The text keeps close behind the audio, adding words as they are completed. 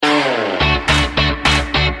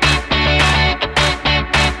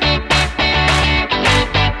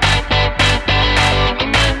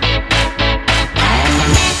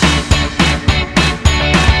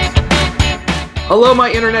Hello, my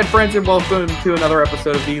internet friends, and welcome to another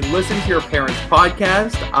episode of the Listen to Your Parents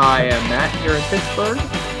podcast. I am Matt here in Pittsburgh,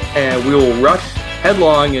 and we will rush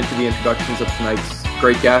headlong into the introductions of tonight's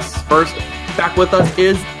great guests. First, back with us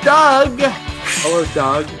is Doug. Hello,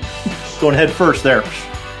 Doug. Going head first there.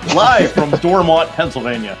 Live from Dormont,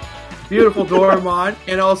 Pennsylvania. Beautiful Dormont.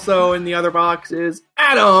 And also in the other box is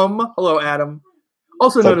Adam. Hello, Adam.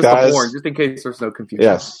 Also known as the Horn, just in case there's no confusion.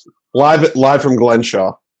 Yes. Live from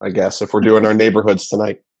Glenshaw, I guess, if we're doing our neighborhoods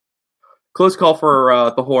tonight. Close call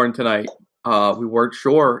for the Horn tonight. We weren't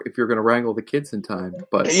sure if you're going to wrangle the kids in time,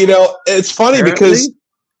 but you know, it's funny because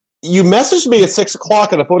you messaged me at 6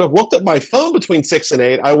 o'clock, and if I would have looked at my phone between 6 and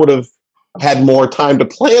 8, I would have had more time to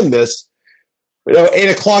plan this. You know, 8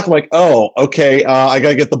 o'clock, I'm like, oh, okay, I got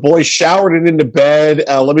to get the boys showered and into bed.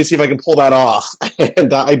 Let me see if I can pull that off.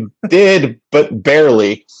 And I did, but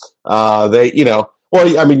barely. They, you know,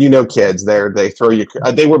 well, I mean, you know, kids, they throw you.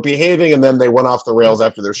 They were behaving, and then they went off the rails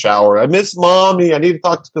after their shower. I miss mommy. I need to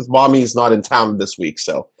talk because mommy's not in town this week,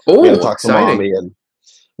 so I got to talk to mommy. And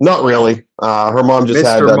not really. Her mom just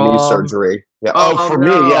had knee surgery. Yeah. Oh, for me,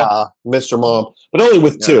 yeah, Mr. Mom, but only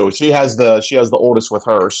with two. She has the oldest with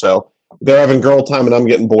her, so they're having girl time, and I'm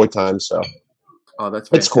getting boy time. So, that's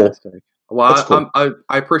fantastic. It's cool. Well, it's cool.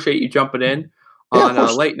 I appreciate you jumping in. Yeah,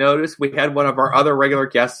 on late notice. We had one of our other regular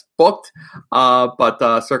guests booked,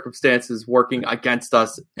 but circumstances working against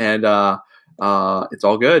us, and it's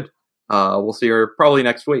all good. We'll see her probably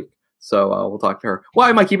next week, so we'll talk to her. Why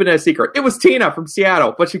am I keeping it a secret? It was Tina from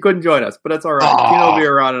Seattle, but she couldn't join us, but that's all right. Tina will be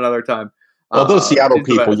around another time. Well, those Seattle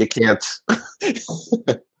people, you can't.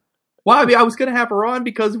 Well, I mean, I was going to have her on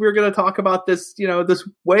because we were going to talk about this, you know, this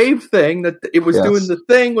wave thing that it was doing the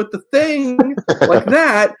thing with the thing like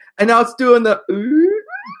that, and now it's doing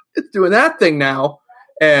it's doing that thing now,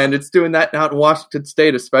 and it's doing that now in Washington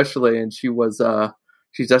State, especially. And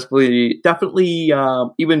she's definitely,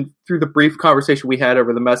 even through the brief conversation we had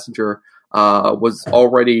over the messenger, was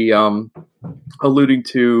already alluding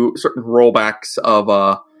to certain rollbacks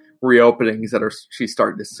of reopenings that she's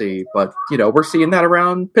starting to see. But, you know, we're seeing that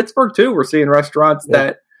around Pittsburgh too. We're seeing restaurants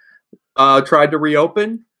that tried to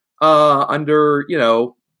reopen under, you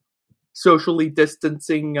know, socially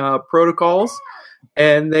distancing protocols,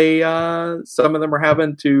 and they some of them are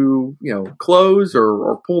having to, you know, close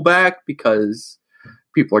or pull back because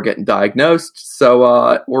people are getting diagnosed.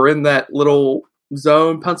 So we're in that little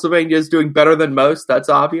zone. Pennsylvania is doing better than most. That's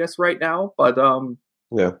obvious right now, but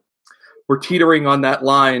we're teetering on that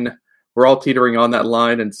line. We're all teetering on that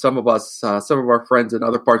line, and some of us, some of our friends in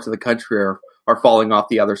other parts of the country are falling off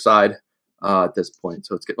the other side at this point.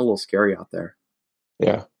 So it's getting a little scary out there.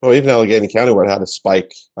 Yeah. Well, even Allegheny County had a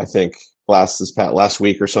spike, I think, last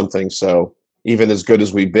week or something. So even as good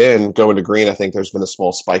as we've been going to green, I think there's been a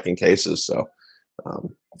small spike in cases. So,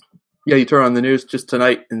 yeah, you turn on the news just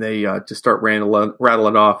tonight, and they just start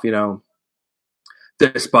rattling off, you know,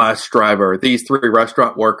 this bus driver, these 3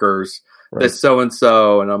 restaurant workers, this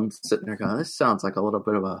so-and-so, and I'm sitting there going, this sounds like a little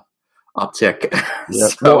bit of a uptick. Yeah.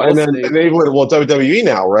 So WWE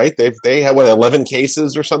now, right? They had 11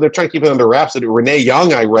 cases or something. They're trying to keep it under wraps. And Renee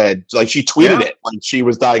Young, I read, like she tweeted it, like she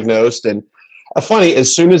was diagnosed. And funny,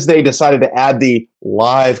 as soon as they decided to add the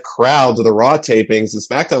live crowd to the Raw tapings and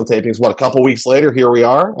SmackDown tapings, a couple weeks later, here we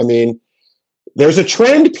are. I mean, there's a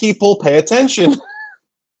trend. People pay attention.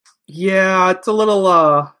 Yeah, it's a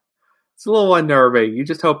little unnerving. You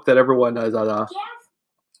just hope that everyone is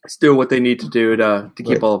doing what they need to do to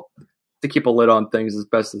keep a lid on things as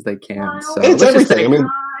best as they can. So it's everything. I mean,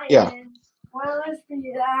 yeah.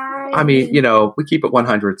 I mean, you know, we keep it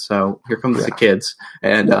 100. So here comes the kids.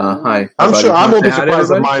 And hi. I'm sure I won't be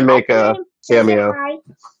surprised if mine make a cameo.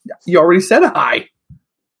 You already said a hi.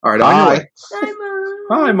 All right. Hi.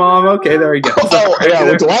 Hi, Mom. Okay, there you go. Oh,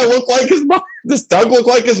 yeah. Do I look like his mother? Does Doug look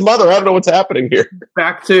like his mother? I don't know what's happening here.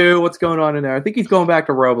 Back to what's going on in there. I think he's going back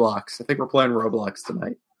to Roblox. I think we're playing Roblox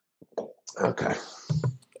tonight. Okay.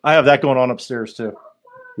 I have that going on upstairs, too.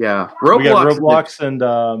 Yeah. We got Roblox, and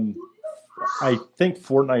I think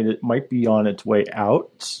Fortnite it might be on its way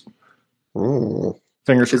out. Fingers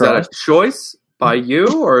crossed. Is that a choice by you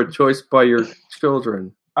or a choice by your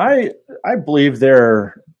children? I believe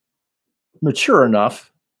they're mature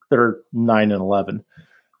enough, that are 9 and 11,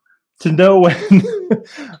 to know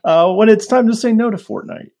when it's time to say no to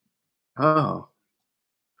Fortnite. Oh.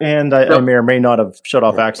 And I may or may not have shut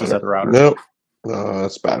off access at the router. Nope. No,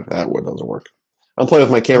 that's bad. That one doesn't work. I'm playing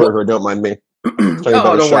with my camera here. Don't mind me. Don't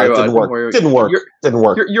worry about it. Didn't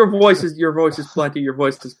work. Your voice is plenty. Your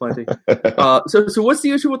voice is plenty. So what's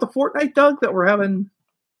the issue with the Fortnite, Doug, that we're having?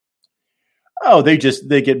 Oh, they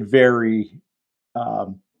get very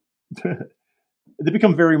they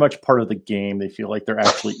become very much part of the game. They feel like they're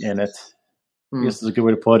actually in it. I guess is a good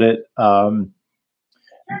way to put it.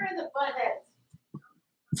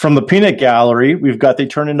 From the Peanut Gallery, we've got they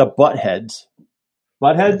turn into buttheads.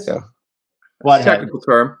 Buttheads? Yeah. Butthead. Technical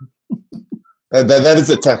term. That is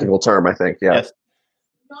a technical term, I think. Yeah. Yes.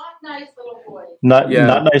 Not nice little boys. Not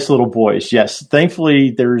nice little boys. Yes.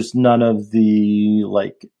 Thankfully, there's none of the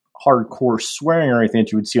like hardcore swearing or anything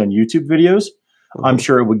that you would see on YouTube videos. Mm-hmm. I'm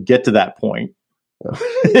sure it would get to that point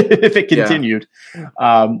if it continued.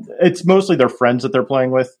 It's mostly their friends that they're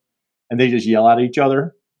playing with, and they just yell at each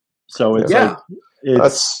other. So it's like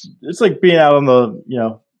it's like being out on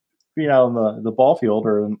the the ball field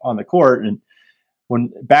or on the court, and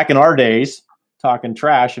when back in our days talking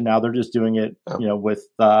trash, and now they're just doing it with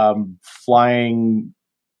flying,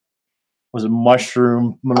 was it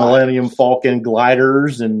mushroom Millennium Falcon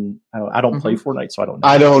gliders, and I don't play Fortnite, so I don't know.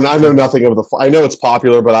 I know nothing of I know it's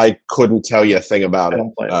popular, but I couldn't tell you a thing about it.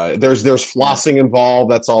 Don't play it. There's flossing involved.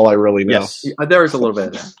 That's all I really know. Yes, there's a little bit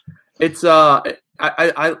of that. It's I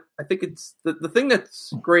think it's the thing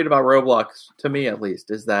that's great about Roblox, to me at least,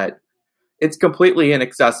 is that it's completely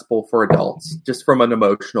inaccessible for adults, just from an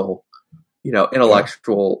emotional,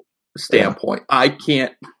 intellectual standpoint. I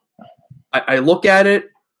can't. I look at it.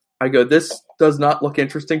 I go, this does not look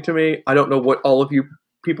interesting to me. I don't know what all of you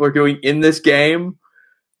people are doing in this game.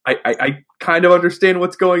 I kind of understand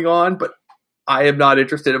what's going on, but I am not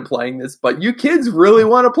interested in playing this. But you kids really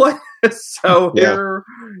want to play this, so here,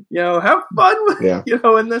 have fun with,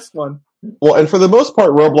 in this one. Well, and for the most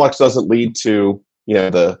part, Roblox doesn't lead to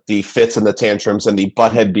the fits and the tantrums and the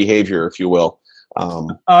butthead behavior, if you will.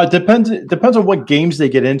 Depends on what games they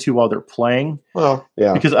get into while they're playing. Well,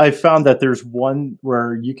 yeah. Because I found that there's one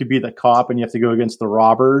where you could be the cop and you have to go against the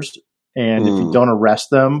robbers, and if you don't arrest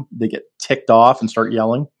them, they get ticked off and start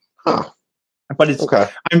yelling. Huh. But it's okay.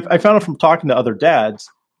 I found it from talking to other dads.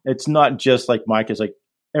 It's not just like Mike is like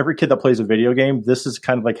every kid that plays a video game. This is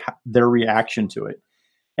kind of like their reaction to it.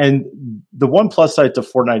 And the one plus side to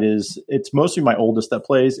Fortnite is it's mostly my oldest that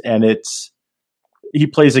plays, and he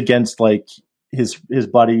plays against like his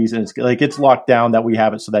buddies, and it's locked down that we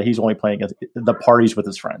have it so that he's only playing at the parties with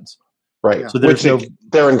his friends. Right. Yeah. So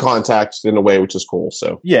they're in contact in a way, which is cool.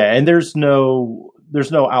 So and there's no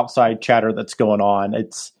outside chatter that's going on.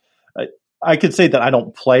 I could say that I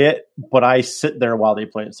don't play it, but I sit there while they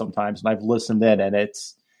play it sometimes, and I've listened in, and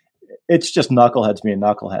it's just knuckleheads being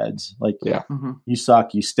knuckleheads. Like, you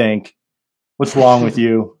suck, you stink. What's wrong with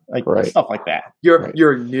you? Like stuff like that. You're a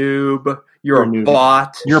noob. You're a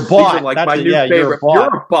bot. You're a bot. Like my new favorite.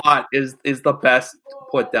 You're a bot is the best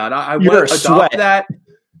put down. I would adopt that,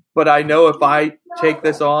 but I know if I take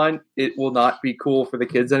this on, it will not be cool for the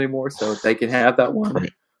kids anymore. So they can have that one.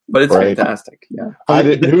 Right. But it's fantastic. Yeah.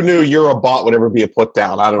 Who knew you're a bot would ever be a put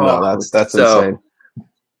down? I don't know. That's insane.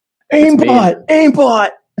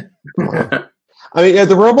 Aimbot. I mean,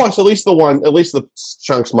 the Roblox, at least the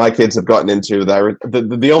chunks my kids have gotten into,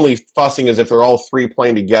 the only fussing is if they're all three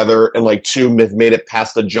playing together and like two have made it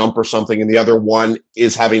past the jump or something and the other one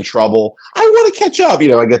is having trouble. I want to catch up,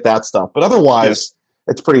 I get that stuff. But otherwise,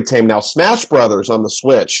 it's pretty tame. Now, Smash Brothers on the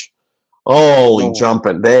Switch, holy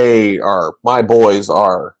jumping. My boys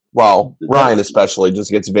are, Ryan especially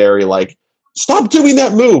just gets very like, stop doing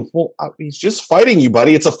that move. Well, he's just fighting you,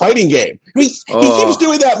 buddy. It's a fighting game. He keeps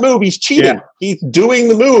doing that move. He's cheating. Yeah. He's doing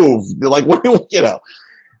the move. Like,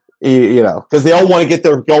 because they all want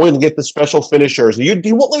to go in and get the special finishers. You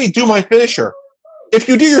won't let me do my finisher. If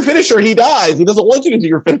you do your finisher, he dies. He doesn't want you to do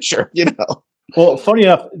your finisher, Well, funny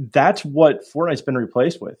enough, that's what Fortnite's been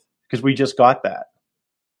replaced with, because we just got that.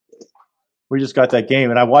 We just got that game,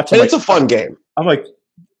 and I watched it. And it's a fun game. I'm like,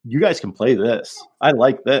 you guys can play this. I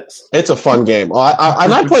like this. It's a fun game. Well,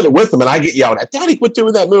 I played it with them, and I get yelled at. Daddy, quit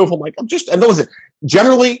doing that move. I'm like, and listen,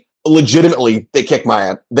 generally, legitimately, they kick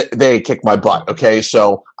my butt. Okay,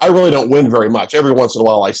 so I really don't win very much. Every once in a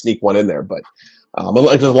while, I sneak one in there, but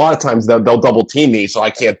there's a lot of times they'll double team me, so I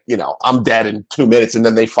can't. I'm dead in 2 minutes, and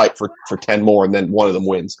then they fight for 10 more, and then one of them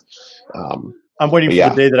wins. I'm waiting for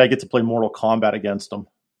the day that I get to play Mortal Kombat against them,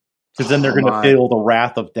 because then they're going to feel the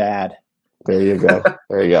wrath of Dad. There you go.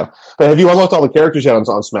 But have you unlocked all the characters yet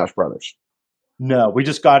on Smash Brothers? No, we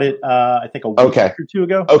just got it. I think a week or two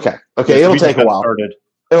ago. Okay. It'll take a while.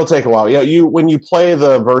 It'll take a while. Yeah, when you play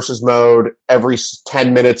the versus mode, every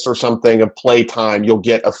 10 minutes or something of play time, you'll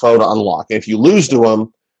get a photo unlock. And if you lose to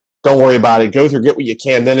them, don't worry about it. Go through, get what you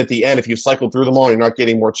can. Then at the end, if you cycle through them all, and you're not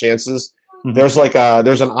getting more chances. Mm-hmm.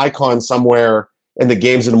 There's an icon somewhere in the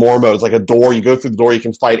games in more modes, like a door. You go through the door, you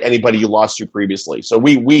can fight anybody you lost to previously. So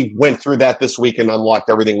we went through that this week and unlocked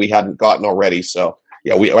everything we hadn't gotten already. So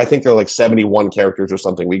I think there are like 71 characters or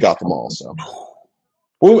something. We got them all. So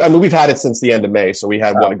Well, I mean, we've had it since the end of May, so we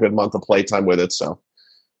had a good month of playtime with it. So,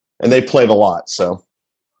 and they played a lot. So,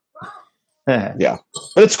 yeah,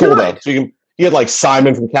 but it's cool though. So you get like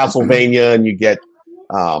Simon from Castlevania, and you get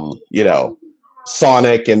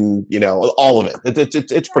Sonic, and all of it.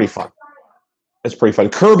 It's pretty fun. It's pretty fun.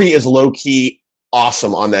 Kirby is low key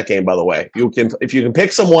awesome on that game. By the way, if you can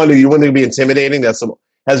pick someone who you want to be intimidating, has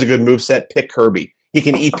a good moveset, pick Kirby. He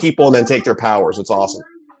can eat people and then take their powers. It's awesome.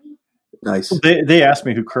 Nice. They asked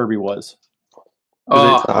me who Kirby was.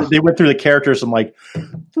 They went through the characters. I'm like,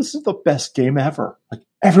 this is the best game ever. Like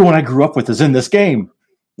everyone I grew up with is in this game.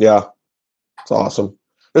 Yeah, it's awesome.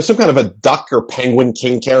 There's some kind of a duck or penguin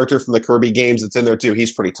king character from the Kirby games that's in there too.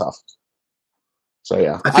 He's pretty tough. So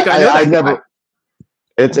yeah, I think I never.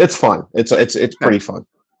 It's fun. It's pretty fun.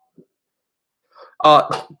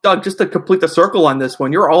 Doug, just to complete the circle on this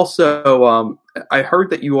one, you're also. I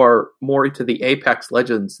heard that you are more into the Apex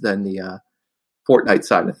Legends than the Fortnite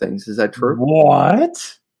side of things. Is that true?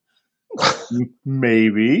 What?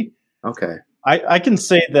 Maybe. Okay. I can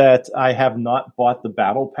say that I have not bought the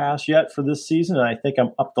Battle Pass yet for this season, and I think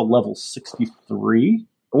I'm up to level 63.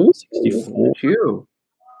 Ooh, 64.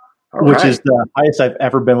 Which is the highest I've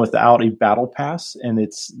ever been without a Battle Pass, and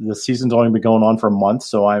the season's only been going on for a month,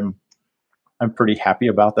 so I'm pretty happy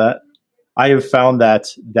about that. I have found that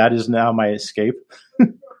is now my escape.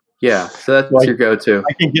 Yeah, so that's your go-to.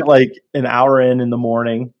 I can get like an hour in the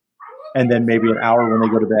morning, and then maybe an hour when they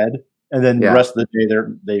go to bed, and then the rest of the day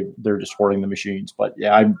they're just hoarding the machines. But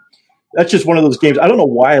yeah, that's just one of those games. I don't know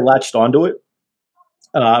why I latched onto it.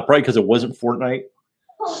 Probably because it wasn't Fortnite,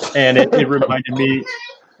 and it reminded me.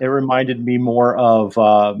 It reminded me more of.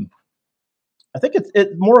 I think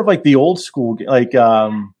it's more of like the old school, like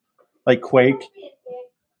Quake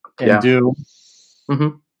and Doom.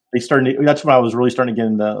 Mm-hmm. That's when I was really starting to get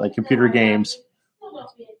into like computer games.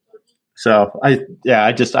 So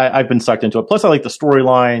I've been sucked into it. Plus, I like the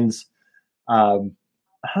storylines. I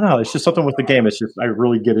don't know. It's just something with the game. It's just I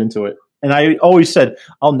really get into it. And I always said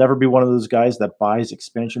I'll never be one of those guys that buys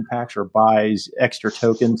expansion packs or buys extra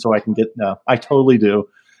tokens so I can get. No, I totally do,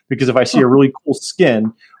 because if I see a really cool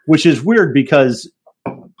skin, which is weird because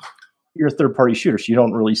you're a third-party shooter, so you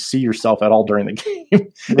don't really see yourself at all during the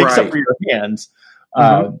game, except for your hands.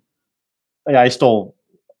 Mm-hmm. I still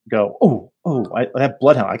go, that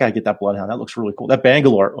Bloodhound. I got to get that Bloodhound. That looks really cool. That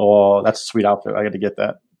Bangalore. Oh, that's a sweet outfit. I got to get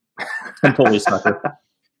that. I'm totally stuck with it.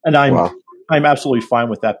 And I'm absolutely fine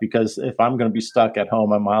with that, because if I'm going to be stuck at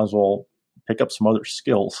home, I might as well pick up some other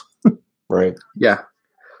skills. Right. Yeah.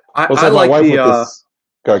 I like the...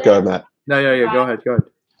 Go ahead, Matt. No, yeah. Go ahead.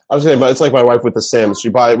 I was saying, it's like my wife with The Sims.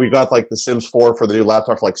 We got like The Sims 4 for the new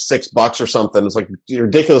laptop for like $6 or something. It's like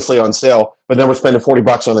ridiculously on sale, but then we're spending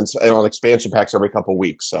 $40 on expansion packs every couple of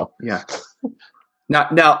weeks. So yeah.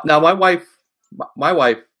 Now, my wife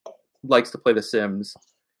likes to play The Sims,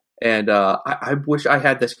 and I wish I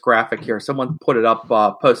had this graphic here. Someone put it up,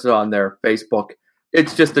 posted on their Facebook.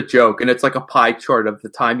 It's just a joke, and it's like a pie chart of the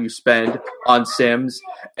time you spend on Sims,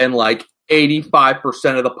 and like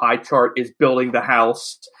 85% of the pie chart is building the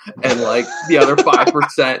house, and like the other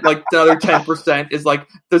 5%, like the other 10% is like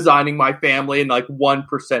designing my family, and like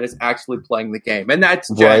 1% is actually playing the game. And that's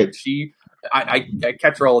Jen. Right. I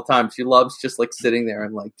catch her all the time. She loves just like sitting there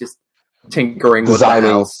and like just tinkering with the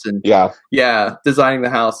house, and designing the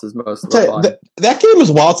house is most of the fun. That game is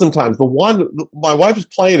wild sometimes. The one my wife is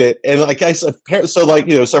playing it, and like I said,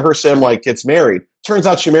 so her sim like gets married. Turns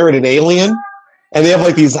out she married an alien. And they have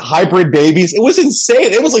like these hybrid babies. It was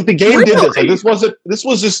insane. It was like the game did this. Like, this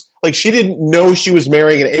was just like she didn't know she was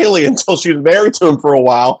marrying an alien until she was married to him for a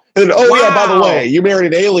while. And then, yeah, by the way, you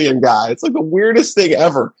married an alien guy. It's like the weirdest thing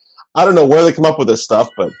ever. I don't know where they come up with this stuff,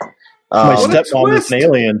 but my stepmom is an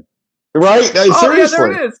alien. Right? Seriously. Yeah,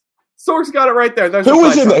 there it is. Source got it right there. Who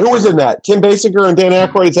was in that? Kim Basinger and Dan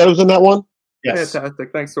Aykroyd. Is that who was in that one? Yes.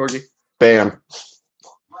 Fantastic. Thanks, Sorgi. Bam.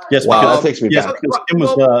 Yes, wow, that takes me back. Because Kim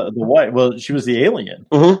was the wife. Well, she was the alien.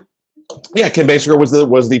 Mm-hmm. Yeah, Kim Basinger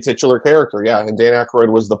was the titular character. Yeah, and Dan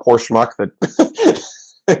Aykroyd was the poor schmuck that.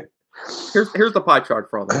 Here's the pie chart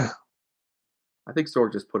for all that. I think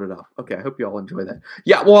Sorg just put it up. Okay, I hope you all enjoy that.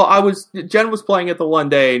 Yeah, well, Jen was playing it the one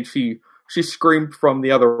day, and she screamed from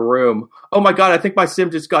the other room, "Oh my god, I think my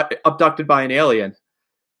sim just got abducted by an alien."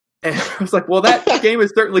 And I was like, well, that game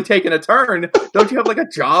is certainly taking a turn. Don't you have like a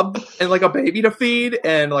job and like a baby to feed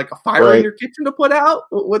and like a fire in your kitchen to put out?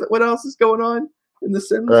 What else is going on in The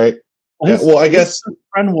Sims? Right. Well, I guess his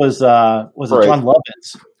friend was John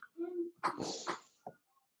Lovitz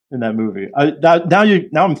in that movie.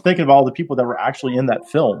 Now I'm thinking of all the people that were actually in that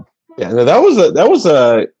film. Yeah, no, that was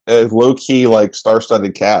a low key like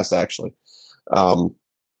star-studded cast actually.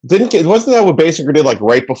 Wasn't that what Basinger did like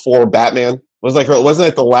right before Batman? Wasn't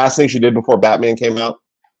that the last thing she did before Batman came out?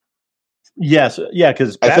 Yes, yeah,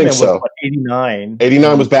 because Batman was 89.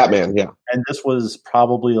 89 was Batman, yeah. And this was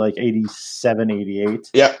probably like 87, 88.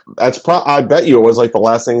 Yeah, I bet you it was like the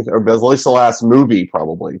last thing, or at least the last movie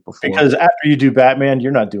probably before. Because after you do Batman,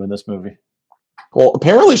 you're not doing this movie. Well,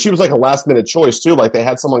 apparently she was like a last minute choice too. Like they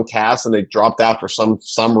had someone cast and they dropped out for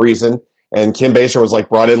some reason. And Kim Basinger was like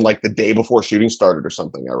brought in like the day before shooting started or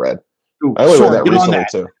something. I read. I only read that recently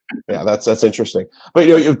too. Yeah, that's interesting.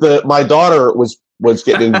 But my daughter was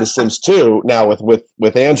getting into The Sims 2 now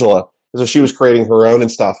with Angela, so she was creating her own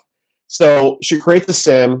and stuff. So she creates the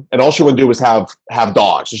sim, and all she would do was have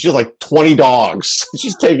dogs. So she has like 20 dogs.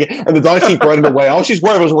 She's taking, and the dogs keep running away. All she's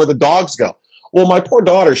worried was where the dogs go. Well, my poor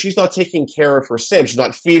daughter, she's not taking care of her sim. She's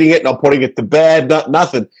not feeding it, not putting it to bed,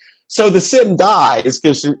 nothing. So the sim dies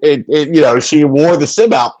because she wore the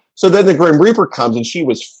sim out. So then the Grim Reaper comes, and she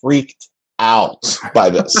was freaked out by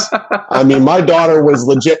this. I mean, my daughter was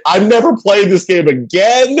legit. I've never played this game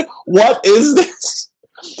again. What is this?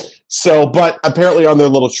 So, but apparently on their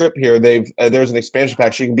little trip here, there's an expansion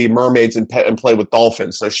pack. She can be mermaids and play with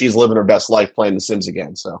dolphins. So she's living her best life playing The Sims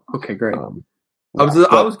again. So okay, great. I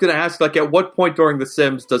was going to ask, like, at what point during The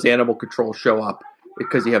Sims does Animal Control show up?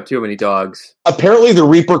 Because you have too many dogs. Apparently, the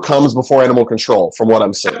Reaper comes before Animal Control, from what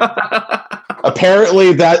I'm saying.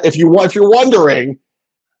 Apparently, that if you're wondering,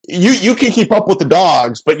 you can keep up with the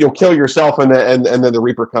dogs, but you'll kill yourself, and then the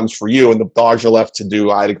Reaper comes for you, and the dogs are left to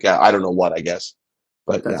do I don't know what, I guess.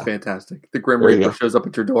 But that's fantastic. The Grim Reaper shows up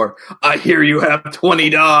at your door. I hear you have 20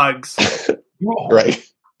 dogs. Right.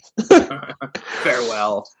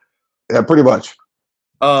 Farewell. Yeah, pretty much.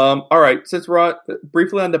 All right. Since we're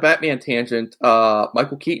briefly on the Batman tangent,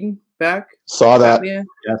 Michael Keaton back. Saw that. Batman?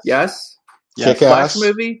 Yes. Kick-ass. Flash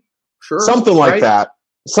movie. Sure. Something like that.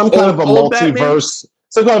 Some kind of a multiverse. Batman?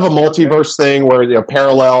 Some kind of a multiverse thing where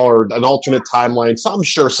parallel or an alternate timeline. So I'm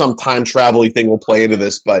sure some time travel-y thing will play into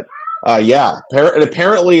this, but and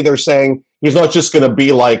apparently they're saying he's not just going to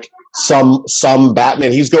be like some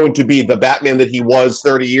Batman. He's going to be the Batman that he was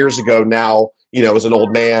 30 years ago. Now, as an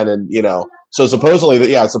old man, and So supposedly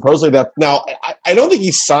that. Now, I don't think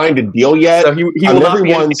he's signed a deal yet. So he will not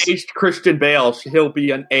be an aged Christian Bale. He'll be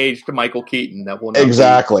an aged Michael Keaton. That will not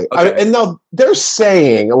exactly. Okay. And now they're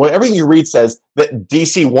saying, everything you read says that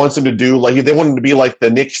DC wants him to do, like they want him to be like the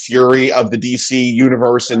Nick Fury of the DC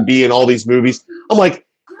universe and be in all these movies. I'm like,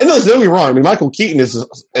 and don't get me wrong. I mean, Michael Keaton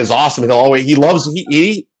is awesome. He loves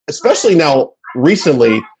especially now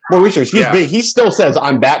recently. More research. He still says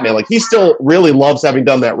I'm Batman. Like he still really loves having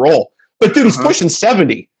done that role. But dude, he's pushing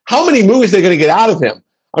 70. How many movies are they going to get out of him?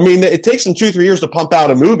 I mean, it takes them 2-3 years to pump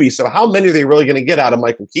out a movie. So how many are they really going to get out of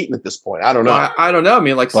Michael Keaton at this point? I don't know. I don't know. I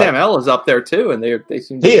mean, Sam Ella's up there too, and they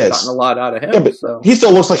seem to have gotten a lot out of him. Yeah, but he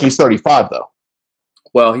still looks like he's 35 though.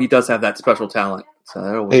 Well, he does have that special talent.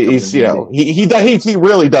 So he's he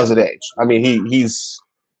really doesn't age. I mean,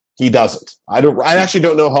 he doesn't. I actually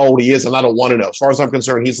don't know how old he is, and I don't want to know. As far as I'm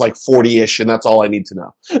concerned, he's like 40-ish, and that's all I need to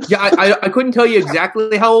know. Yeah, I couldn't tell you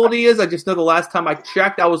exactly how old he is. I just know the last time I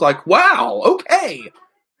checked, I was like, wow, okay.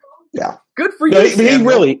 Yeah. Good for you.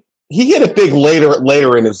 He hit it big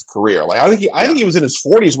later in his career. Like I think he was in his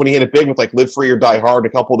 40s when he hit it big with like Live Free or Die Hard,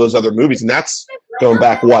 and a couple of those other movies, and that's going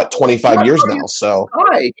back 25 years now. So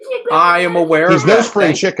I am aware. He's no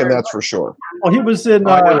spring chicken, that's for sure. Well, he was in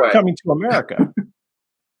Coming to America.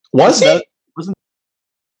 Was he?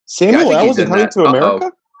 Samuel L. was in Coming to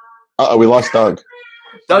America? We lost Doug.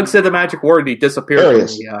 Doug said the magic word and he disappeared. There he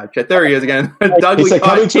is. There he is again. Doug, he said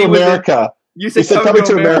Coming to America. You said Coming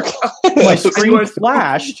to America. My screen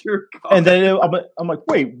flashed, and then I'm like,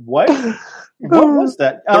 wait, what? What was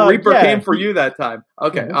that? The Reaper came for you that time.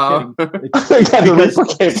 Okay.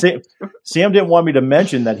 Sam didn't want me to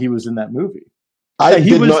mention that he was in that movie. I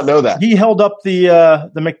did not know that. He held up the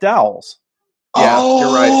McDowells. Yeah,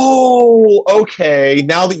 you're right. Oh, okay.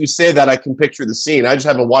 Now that you say that, I can picture the scene. I just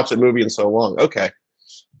haven't watched that movie in so long. Okay.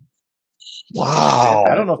 Wow.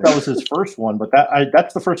 I don't know if that was his first one, but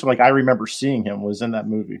that's the first time I remember seeing him was in that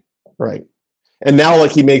movie. Right. And now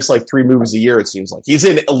he makes 3 movies a year, it seems like. He's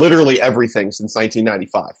in literally everything since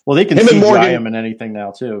 1995. Well, they can CGI him in anything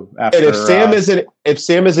now too. And if Sam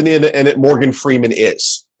isn't in it, Morgan Freeman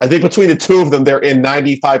is. I think between the two of them, they're in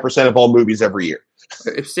 95% of all movies every year.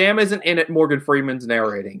 If Sam isn't in it, Morgan Freeman's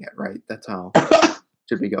narrating it, right? That's how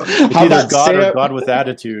should be going. It's either God or God with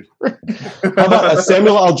attitude. How about a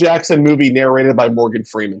Samuel L. Jackson movie narrated by Morgan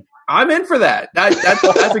Freeman? I'm in for that.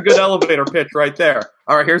 That's a good elevator pitch right there.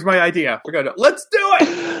 All right, here's my idea. Let's do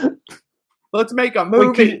it. Let's make a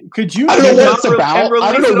movie. Could you? I don't know what it's about.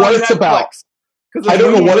 I don't know what it's about. I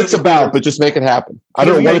don't know what it's about, but just make it happen. I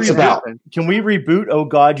don't know what it's about. Can we reboot Oh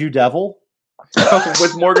God, You Devil?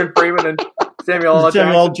 With Morgan Freeman and Samuel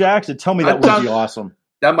L. Jackson. Tell me that would be awesome.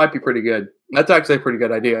 That might be pretty good. That's actually a pretty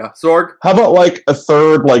good idea. Sorg? How about like a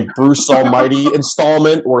third like Bruce Almighty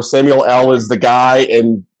installment where Samuel L. is the guy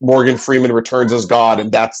and Morgan Freeman returns as God,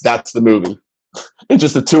 and that's the movie. And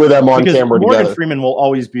just the two of them on camera Morgan together. Freeman will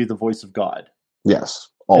always be the voice of God. Yes.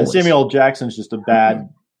 Always. And Samuel L. Jackson's just a bad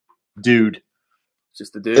dude.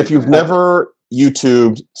 Just a dude. If you've never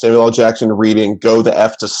YouTubed Samuel L. Jackson reading Go the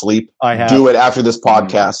F to Sleep, I have. Do it after this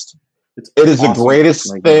podcast. It is awesome. The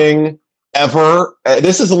greatest thing ever.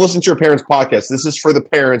 This is a Listen to Your Parents podcast. This is for the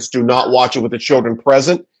parents. Do not watch it with the children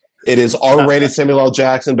present. It is R-rated Samuel L.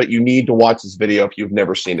 Jackson, but you need to watch this video if you've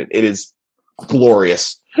never seen it. It is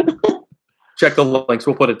glorious. Check the links.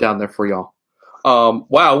 We'll put it down there for y'all.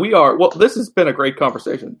 Wow, this has been a great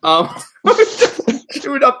conversation.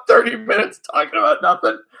 Chewing up 30 minutes talking about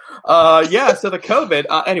nothing. So the COVID.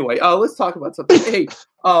 Anyway, let's talk about something. Hey,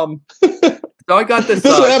 so I got this.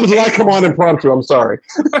 This is what happens when I come on impromptu. I'm sorry.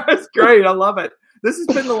 That's great. I love it. This has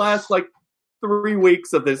been the last 3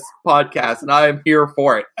 weeks of this podcast, and I am here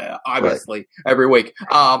for it. Obviously, every week.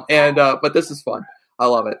 But this is fun. I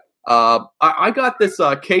love it. I got this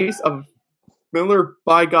case of Miller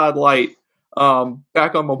By God Light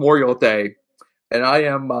back on Memorial Day, and I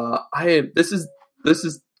am. This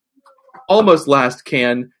is almost last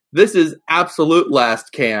can. This is absolute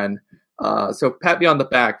last can. So pat me on the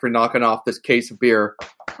back for knocking off this case of beer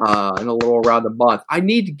in a little around a month. I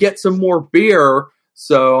need to get some more beer,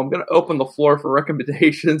 so I'm going to open the floor for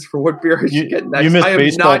recommendations for what beer I should get next. You miss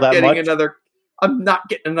baseball that much? I'm not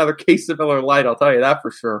getting another case of Miller Lite, I'll tell you that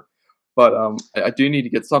for sure. But I do need to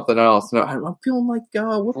get something else. No, I'm feeling like,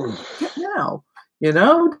 what do I get now? You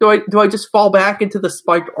know, do I just fall back into the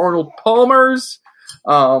spiked Arnold Palmers?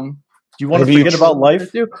 Do you want to forget about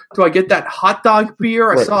life? Do I get that hot dog beer?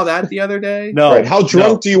 Right. I saw that the other day. No. Right. How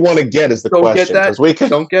drunk do you want to get is the question.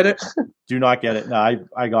 Don't get it? Do not get it. No,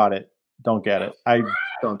 I got it. Don't get it. I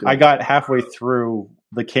I got halfway through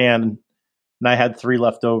the can, and I had 3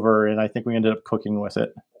 left over, and I think we ended up cooking with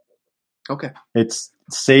it. Okay. It's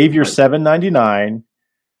save your $7.99,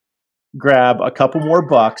 grab a couple more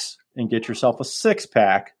bucks, and get yourself a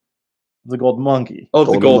 6-pack. The Golden Monkey. Oh,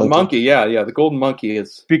 the Golden Monkey. Yeah. The Golden Monkey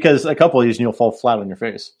is... Because a couple of these and you'll fall flat on your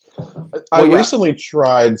face. I recently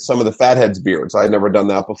tried some of the Fatheads beers. I had never done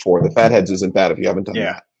that before. The Fatheads isn't bad if you haven't done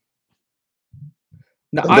that.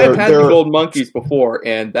 Now, I have had the Golden Monkeys before,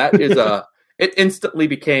 and that is it instantly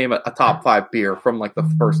became a top 5 beer from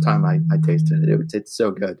the first time I tasted it. It's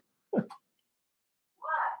so good.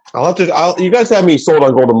 You guys have me sold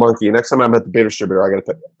on Golden Monkey. Next time I'm at the beer distributor,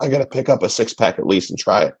 I gotta pick up a 6-pack at least and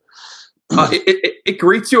try it. It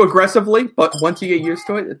greets you aggressively, but once you get used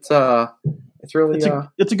to it, it's really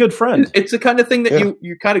it's a good friend. It's the kind of thing that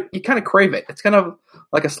you kind of crave it. It's kind of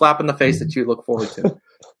like a slap in the face that you look forward to.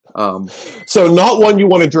 So not one you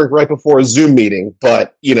want to drink right before a Zoom meeting,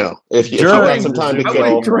 but if you got some time to go, I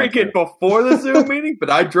wouldn't drink it before the Zoom meeting, but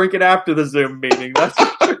I drink it after the Zoom meeting. That's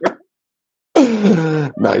for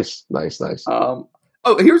sure. Nice.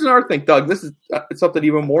 Here's another thing, Doug. This is something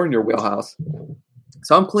even more in your wheelhouse.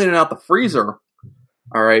 So I'm cleaning out the freezer,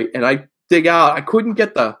 all right, and I dig out. I couldn't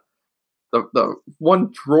get the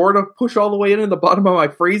one drawer to push all the way into the bottom of my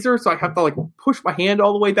freezer, so I have to push my hand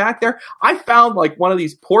all the way back there. I found one of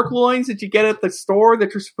these pork loins that you get at the store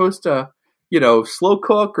that you're supposed to, slow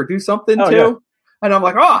cook or do something to. Yeah. And I'm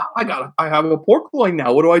like, I have a pork loin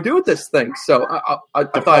now. What do I do with this thing? So I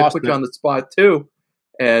thought I'd put you on the spot too,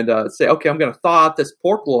 and say, okay, I'm going to thaw out this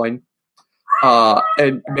pork loin.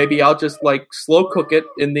 And maybe I'll just slow cook it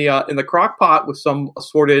in the crock pot with some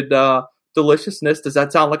assorted deliciousness. Does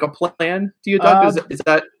that sound like a plan to you, Doug? Is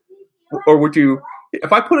that, or would you?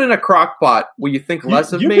 If I put it in a crock pot, will you think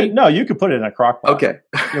less of me? No, you could put it in a crock pot. Okay,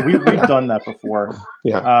 we've done that before.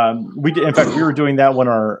 Yeah, we did. In fact, we were doing that when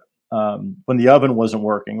when the oven wasn't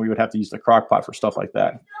working. We would have to use the crock pot for stuff like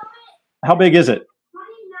that. How big is it?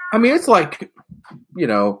 I mean, it's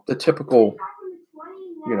the typical.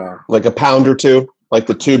 Like a pound or two, like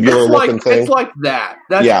the tubular looking thing. It's like that.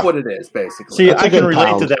 That's what it is, basically. See, I can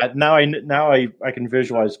relate to that. Now I can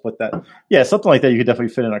visualize what that. Yeah, something like that you could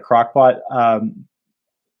definitely fit in a crock pot. I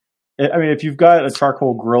mean, if you've got a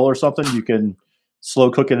charcoal grill or something, you can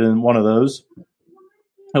slow cook it in one of those.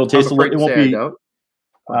 It'll taste a little. It won't be.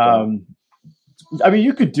 I mean,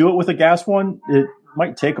 you could do it with a gas one. It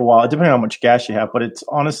might take a while, depending on how much gas you have. But it's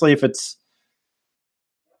honestly, if it's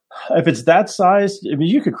that size, I mean,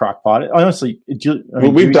 you could crock pot it. Honestly,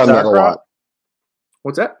 we've done that a lot.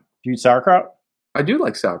 What's that? Do you eat sauerkraut? I do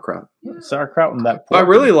like sauerkraut. Sauerkraut and that pork. I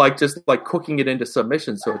really like just like cooking it into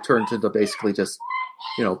submission, so it turns into basically just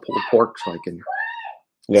pulled pork, so I can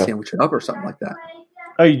sandwich it up or something like that.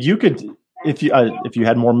 You could, if you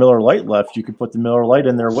had more Miller Lite left, you could put the Miller Lite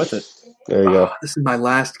in there with it. There you go. This is my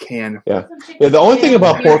last can. Yeah. The only thing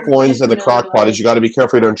about pork loins in the crock pot is you got to be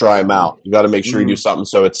careful you don't dry them out. You got to make sure you do something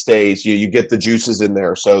so it stays. You get the juices in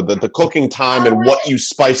there. So the cooking time and what you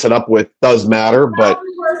spice it up with does matter. But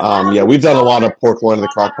we've done a lot of pork loin in the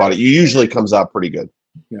crock pot. It usually comes out pretty good.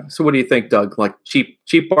 Yeah. So what do you think, Doug? Like cheap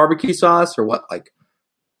barbecue sauce or what? Like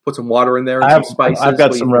put some water in there and some spices? I've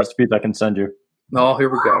got some recipes I can send you. Oh, here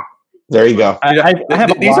we go. There you go. I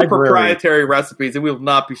have these are proprietary recipes, and we will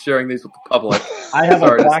not be sharing these with the public. I have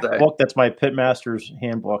a black book that's my Pitmaster's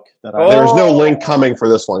handbook. There's no link coming for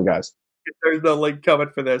this one, guys. There's no link coming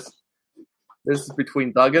for this. This is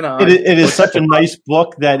between Doug and I. It is such a nice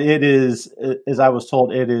book that it is, as I was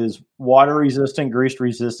told, it is water resistant, grease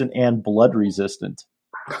resistant, and blood resistant.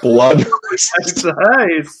 Blood resistant.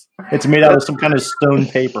 Nice. It's made out of some kind of stone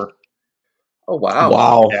paper. Oh wow!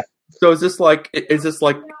 Wow. Yeah. So is this like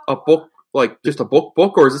a book, like just a book,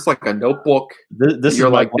 or is this like a notebook? This you're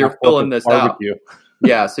is like you're filling this barbecue. out.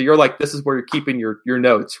 Yeah, so you're like this is where you're keeping your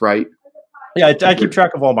notes, right? Yeah, I keep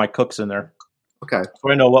track of all my cooks in there. Okay,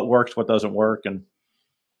 so I know what works, what doesn't work, and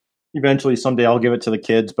eventually someday I'll give it to the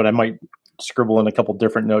kids. But I might scribble in a couple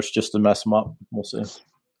different notes just to mess them up. We'll see.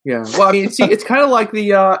 Yeah, well, I mean, see, it's kind of like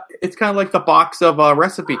the box of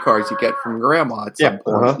recipe cards you get from grandma at some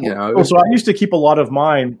point. Well, so I used to keep a lot of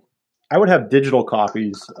mine. I would have digital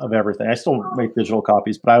copies of everything. I still make digital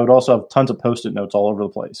copies, but I would also have tons of Post-it notes all over the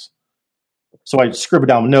place. So I scribbled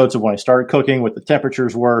down notes of when I started cooking, what the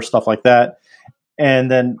temperatures were, stuff like that.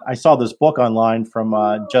 And then I saw this book online from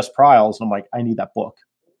Jess Pryles, and I'm like, I need that book.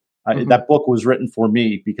 That book was written for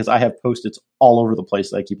me because I have Post-its all over the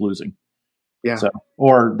place that I keep losing. Yeah. So,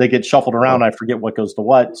 or they get shuffled around. I forget what goes to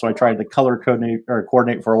what. So I tried to color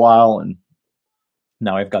coordinate for a while, and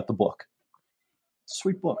now I've got the book.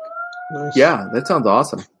 Sweet book. Nice. Yeah, that sounds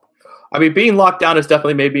awesome. I mean, being locked down has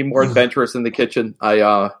definitely made me more adventurous in the kitchen.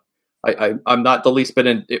 I'm not the least bit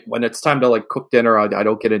in it, when it's time to like cook dinner. I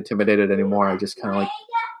don't get intimidated anymore. I just kind of like,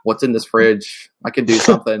 what's in this fridge? I can do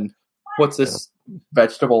something. What's this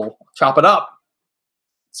vegetable? Chop it up,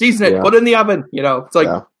 season it, put it in the oven. It's like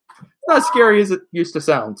not as scary as it used to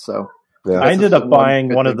sound. So I ended up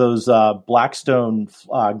buying one of those Blackstone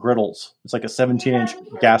griddles. It's like a 17-inch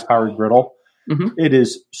gas-powered griddle. Mm-hmm. It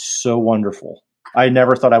is so wonderful. I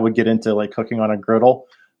never thought I would get into like cooking on a griddle,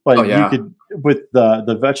 but you could with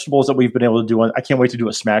the vegetables that we've been able to do. I can't wait to do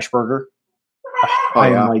a smash burger.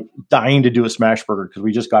 I'm like dying to do a smash burger because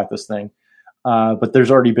we just got this thing. But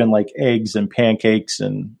there's already been like eggs and pancakes,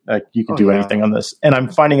 and you can do anything on this. And I'm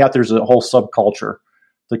finding out there's a whole subculture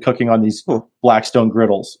to cooking on these Blackstone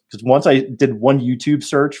griddles. Because once I did one YouTube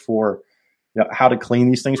search for how to clean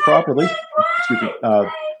these things properly,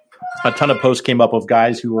 a ton of posts came up of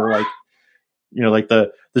guys who were like, like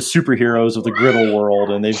the superheroes of the griddle world,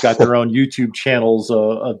 and they've got their own YouTube channels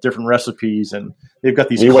of different recipes, and they've got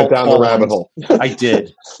these. You went down the rabbit hole. I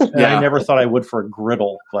did. I never thought I would for a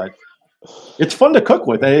griddle, but it's fun to cook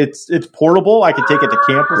with. It's portable. I can take it to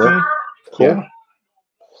camp with me. Cool.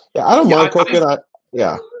 Yeah, I don't mind cooking.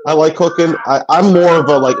 I like cooking. I'm more of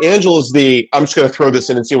a like Angela's I'm just going to throw this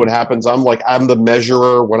in and see what happens. I'm the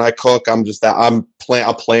measurer when I cook. I'm just that I'm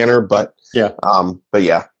a planner, but yeah.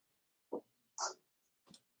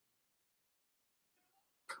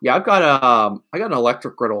 Yeah, I got an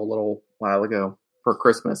electric griddle a little while ago for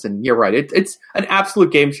Christmas, and you're right. It's an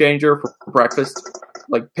absolute game changer for breakfast.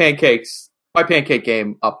 Like pancakes, my pancake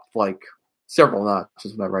game up like several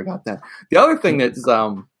notches whenever I got that. The other thing that's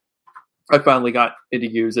I finally got into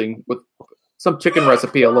using with some chicken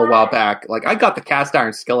recipe a little while back. Like I got the cast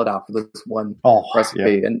iron skillet out for this one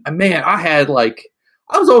recipe, and man, I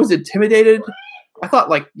was always intimidated. I thought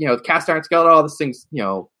the cast iron skillet, this thing's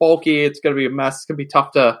bulky. It's gonna be a mess. It's gonna be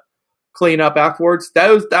tough to clean up afterwards.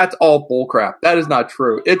 That's all bullcrap. That is not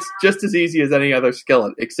true. It's just as easy as any other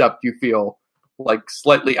skillet, except you feel like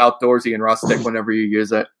slightly outdoorsy and rustic whenever you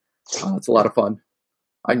use it. It's a lot of fun.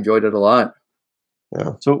 I enjoyed it a lot.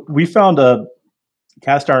 Yeah. So we found a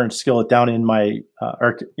cast iron skillet down in my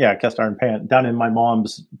cast iron pan down in my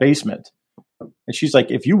mom's basement, and she's like,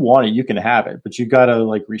 "If you want it, you can have it, but you got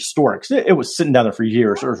to restore it because it was sitting down there for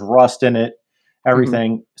years. There was rust in it,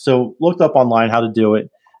 everything." Mm-hmm. So looked up online how to do it,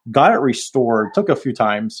 got it restored. Took a few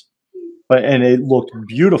times, and it looked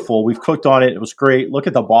beautiful. We've cooked on it. It was great. Look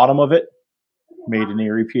at the bottom of it, made in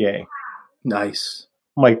Erie, PA. Nice.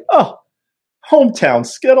 I'm like, hometown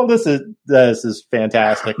skittle. This is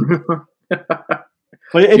fantastic.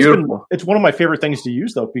 But it's one of my favorite things to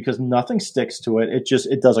use though, because nothing sticks to it.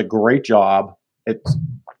 It does a great job.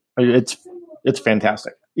 It's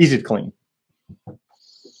fantastic. Easy to clean.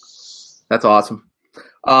 That's awesome.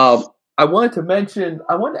 I wanted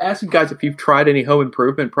to ask you guys if you've tried any home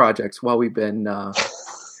improvement projects while we've been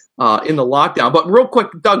in the lockdown. But real quick,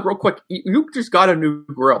 Doug, you just got a new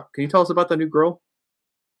grill. Can you tell us about the new grill?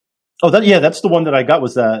 Oh, that's the one that I got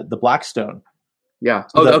was the Blackstone. Yeah.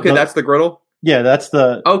 That's the griddle? Yeah, that's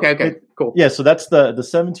the... Okay, cool. Yeah, so that's the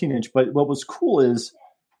 17-inch. But what was cool is,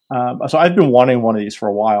 so I've been wanting one of these for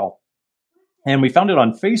a while. And we found it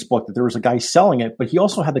on Facebook that there was a guy selling it, but he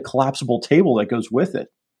also had the collapsible table that goes with it.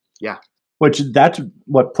 Yeah. That's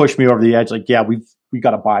what pushed me over the edge. Like, yeah, we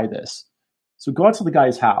got to buy this. So go out to the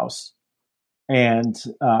guy's house, and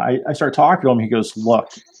I start talking to him. He goes,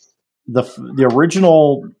 look, the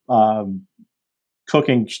original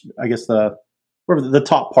cooking, I guess the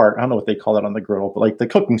top part, I don't know what they call it on the griddle, but like the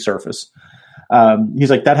cooking surface.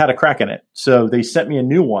 He's like, that had a crack in it. So they sent me a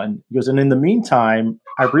new one. He goes, and in the meantime,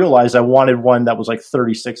 I realized I wanted one that was like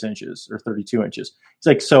 36 inches or 32 inches. He's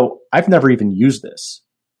like, so I've never even used this.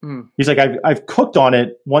 He's like, I've cooked on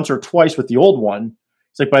it once or twice with the old one.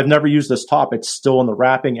 He's like, but I've never used this top. It's still in the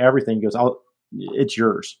wrapping, everything. He goes, it's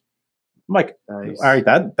yours. I'm like, nice. All right,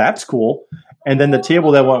 that's cool. And then the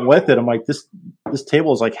table that went with it, I'm like, this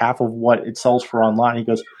table is like half of what it sells for online. He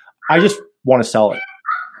goes, I just want to sell it.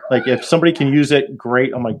 Like, if somebody can use it,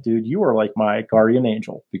 great. I'm like, dude, you are like my guardian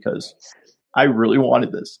angel because I really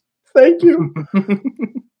wanted this. Thank you.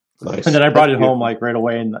 Nice. And then I brought it home like right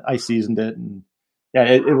away, and I seasoned it, and yeah,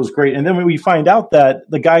 it was great. And then when we find out that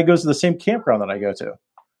the guy goes to the same campground that I go to,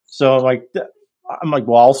 so I'm like,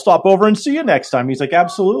 well, I'll stop over and see you next time. He's like,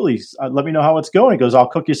 absolutely. Let me know how it's going. He goes, I'll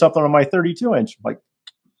cook you something on my 32-inch. I'm like,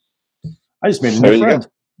 I just made a new friend.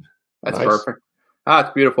 That's nice. Perfect.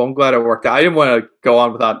 It's beautiful. I'm glad it worked out. I didn't want to go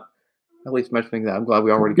on without at least mentioning that. I'm glad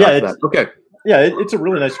we already got to that. Okay. Yeah, it's a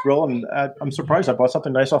really nice grill, and I'm surprised I bought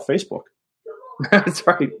something nice off Facebook. That's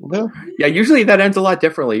right. Yeah, usually that ends a lot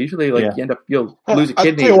differently. Usually, you'll lose a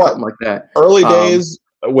kidney or something like that. Early days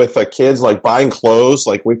with kids, like buying clothes,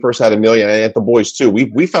 like we first had Amelia and I had the boys too.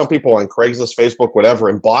 We found people on Craigslist, Facebook, whatever,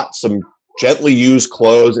 and bought some gently used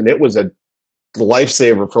clothes, and it was a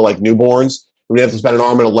lifesaver for like newborns. We didn't have to spend an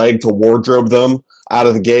arm and a leg to wardrobe them out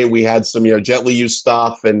of the gate. We had some, gently used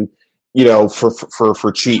stuff, and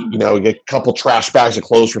for cheap, get a couple trash bags of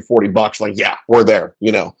clothes for $40. Like, yeah, we're there,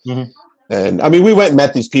 Mm-hmm. And I mean, we went and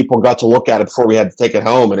met these people and got to look at it before we had to take it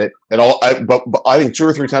home, and but I think 2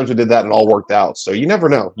 or 3 times we did that and it all worked out. So you never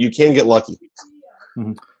know. You can get lucky.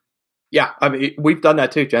 Mm-hmm. Yeah. I mean, we've done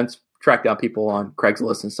that too. Jen's tracked down people on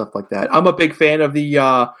Craigslist and stuff like that. I'm a big fan of the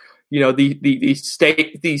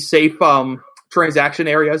safe, transaction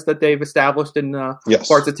areas that they've established in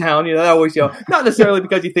parts of town. Always, not necessarily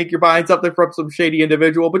because you think you're buying something from some shady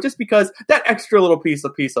individual, but just because that extra little piece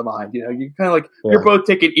of peace of mind. You kind of like you're both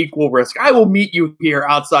taking equal risk. I will meet you here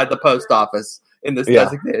outside the post office in this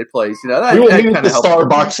designated place. We will meet at the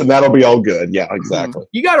Starbucks, and that'll be all good. Yeah, exactly.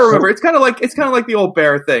 You got to remember, it's kind of like the old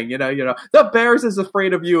bear thing. The bears is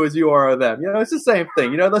afraid of you as you are of them. It's the same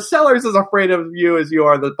thing. The sellers is afraid of you as you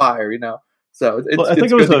are the buyer. So I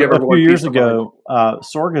think it was a few years ago.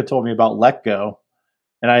 Sorga told me about Let Go,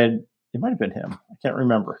 and it might have been him. I can't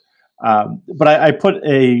remember. But I put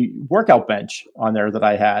a workout bench on there that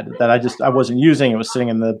I had that I wasn't using. It was sitting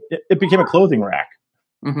it became a clothing rack.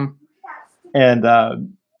 Mm-hmm. And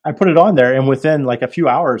I put it on there, and within like a few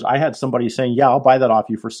hours, I had somebody saying, "Yeah, I'll buy that off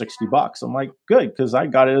you for $60." I'm like, "Good," because I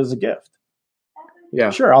got it as a gift. Yeah,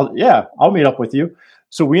 sure. I'll meet up with you.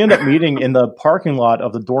 So we end up meeting in the parking lot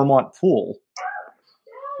of the Dormont pool,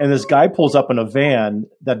 and this guy pulls up in a van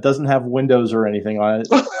that doesn't have windows or anything on it,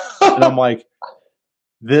 and I'm like,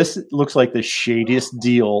 "This looks like the shadiest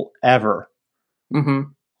deal ever." Mm-hmm.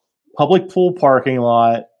 Public pool parking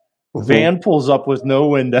lot. Mm-hmm. Van pulls up with no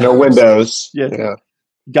windows. No windows. Yeah.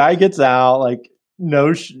 Guy gets out, like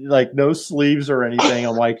no sleeves or anything.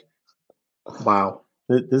 I'm like, wow,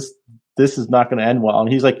 this is not going to end well. And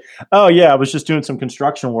he's like, oh yeah, I was just doing some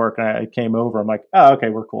construction work and I came over. I'm like, oh okay,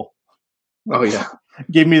 we're cool. Oh yeah.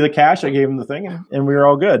 Gave me the cash. I gave him the thing, and we were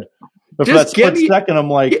all good. But for that split second, I'm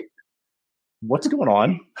like, what's going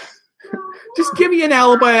on? Just give me an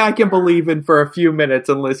alibi I can believe in for a few minutes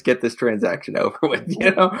and let's get this transaction over with.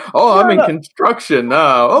 I'm in construction.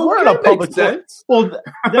 We're in a public sense. Well,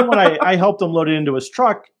 then when I helped him load it into his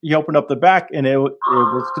truck, he opened up the back and it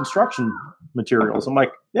was construction materials. I'm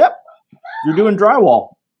like, yep, you're doing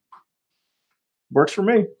drywall. Works for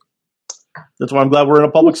me. That's why I'm glad we're in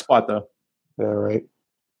a public spot, though. Yeah, right.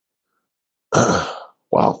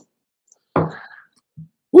 Wow.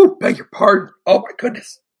 Ooh, beg your pardon. Oh, my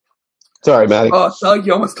goodness. Sorry, Maddie. Oh, Doug,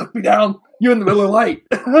 you almost took me down. You in the middle of the light.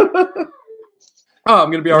 I'm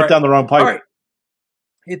going to be all right. Went down the wrong pipe. All right.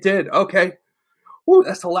 It did. Okay. Ooh,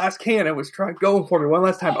 that's the last can. It was going for me one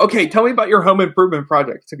last time. Okay, tell me about your home improvement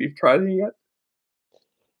projects. Have you tried any yet?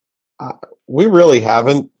 We really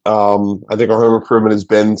haven't. I think our home improvement has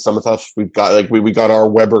been some of the stuff we've got. Like we got our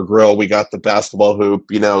Weber grill, we got the basketball hoop.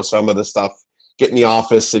 Some of the stuff. Getting the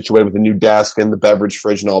office situated with a new desk and the beverage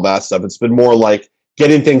fridge and all that stuff. It's been more like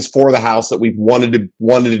getting things for the house that we've wanted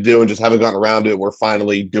to do and just haven't gotten around to it. We're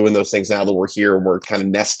finally doing those things now that we're here and we're kind of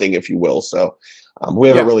nesting, if you will. So we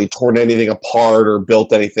haven't really torn anything apart or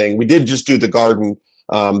built anything. We did just do the garden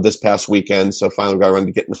this past weekend, so finally got around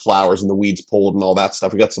to getting the flowers and the weeds pulled and all that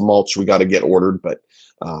stuff. We got some mulch we got to get ordered, but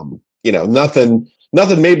nothing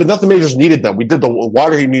major is needed though. We did the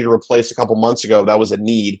water heater need to replace a couple months ago. That was a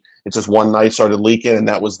need. It's just one night started leaking, and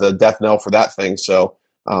that was the death knell for that thing. So,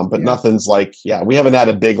 nothing's like, we haven't had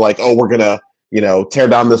a big like, oh, we're gonna tear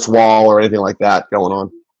down this wall or anything like that going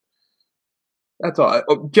on. That's all.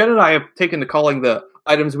 Jen and I have taken to calling the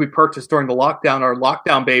items we purchased during the lockdown our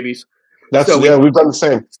lockdown babies. We've done the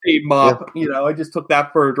same. Steam mop. Yeah. I just took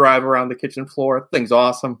that for a drive around the kitchen floor. Thing's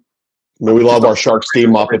awesome. I mean, we love our Shark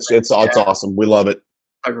steam mop. It's awesome. We love it.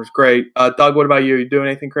 It was great. Doug, what about you? You doing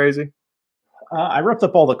anything crazy? I ripped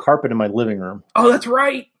up all the carpet in my living room. Oh, that's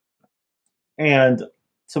right. And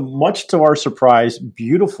much to our surprise,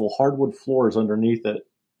 beautiful hardwood floors underneath it.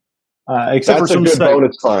 Except that's for some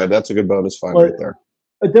bonus find. That's a good bonus find right there.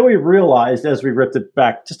 But then we realized as we ripped it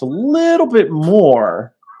back just a little bit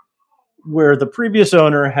more, where the previous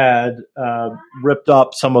owner had ripped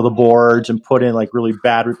up some of the boards and put in like really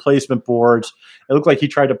bad replacement boards. It looked like he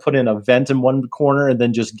tried to put in a vent in one corner and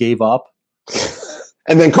then just gave up.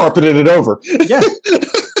 And then carpeted it over. Yeah.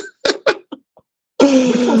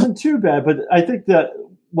 Which wasn't too bad, but I think that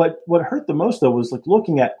what hurt the most though was like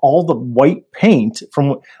looking at all the white paint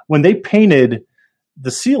from when they painted the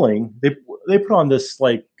ceiling. They put on this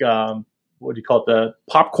like what do you call it, the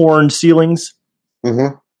popcorn ceilings.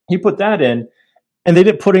 Mm-hmm. He put that in, and they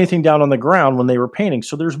didn't put anything down on the ground when they were painting.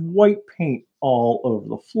 So there's white paint all over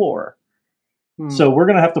the floor. So we're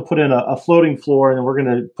going to have to put in a floating floor, and then we're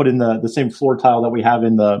going to put in the same floor tile that we have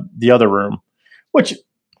in the other room, which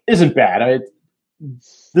isn't bad.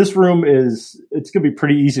 This room it's going to be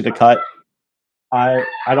pretty easy to cut. I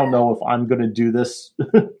don't know if I'm going to do this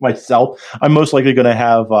myself. I'm most likely going to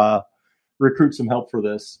have recruit some help for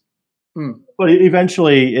this. But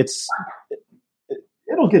eventually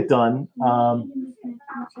it'll get done.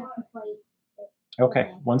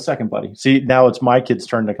 Okay, 1 second, buddy. See, now it's my kid's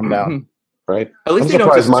turn to come down. Right. At least they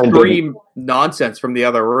don't just scream nonsense from the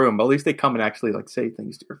other room. At least they come and actually like say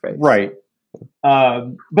things to your face. Right.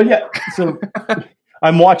 But yeah, so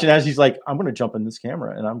I'm watching as he's like, I'm going to jump in this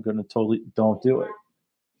camera and I'm going to totally don't do it.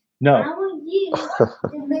 No. I want you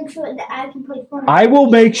to make sure that I can play Fortnite. I will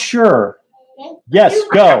make sure. Yes,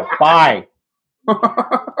 go. Bye.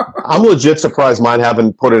 I'm legit surprised mine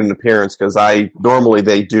haven't put in an appearance because normally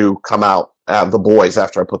they do come out, the boys,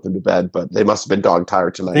 after I put them to bed, but they must have been dog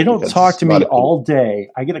tired tonight. They don't talk to me all day.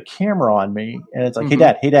 I get a camera on me and it's like, hey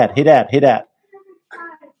dad, hey dad, hey dad, hey dad.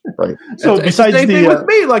 Right. So besides the same thing with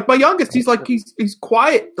me, like my youngest, he's like he's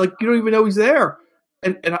quiet, like you don't even know he's there.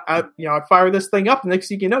 And I fire this thing up, and next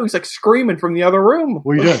thing you know, he's like screaming from the other room.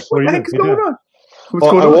 What are you doing? What the heck is going on?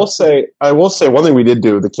 Well, I will say one thing we did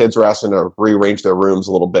do. The kids were asking to rearrange their rooms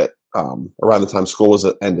a little bit around the time school was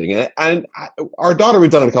ending, and our daughter, we've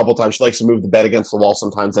done it a couple of times. She likes to move the bed against the wall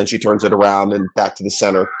sometimes, then she turns it around and back to the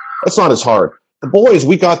center. That's not as hard. The boys,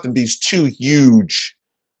 we got them these two huge,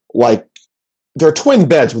 like they're twin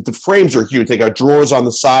beds, but the frames are huge. They got drawers on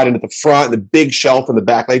the side and at the front, and the big shelf in the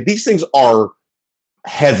back. Like these things are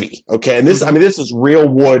heavy, okay. And this is real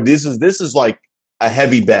wood. This is like a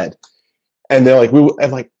heavy bed. And they're like,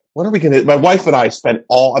 I'm like, what are we going to, my wife and I spent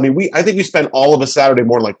I think we spent all of a Saturday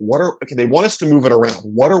morning, like, they want us to move it around.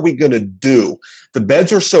 What are we going to do? The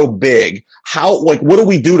beds are so big. What do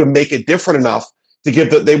we do to make it different enough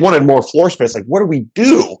to they wanted more floor space. Like, what do we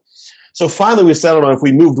do? So finally we settled on if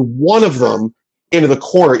we moved one of them into the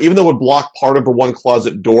corner, even though it would block part of the one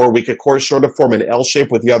closet door, we could sort of form an L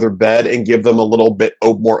shape with the other bed and give them a little bit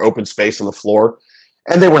more open space on the floor.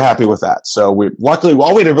 And they were happy with that. So luckily,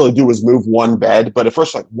 all we had to really do was move one bed. But at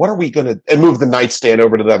first, like, what are we going to, and move the nightstand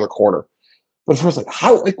over to the other corner. But at first, like,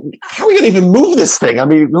 how are we going to even move this thing? I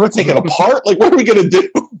mean, we're going to take it apart? Like, what are we going to do?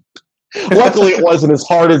 Luckily, it wasn't as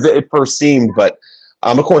hard as it first seemed. But,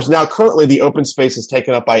 of course, now currently the open space is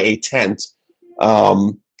taken up by a tent.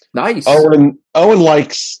 Nice. Owen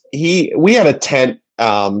likes, we had a tent.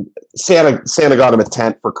 Santa got him a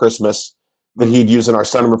tent for Christmas. that he'd use in our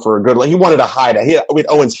sunroom for a good. Like he wanted a hideout. We had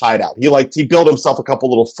Owen's hideout. He built himself a couple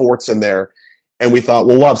little forts in there, and we thought,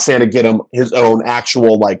 well, we'll have Santa get him his own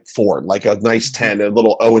actual like fort, like a nice tent, a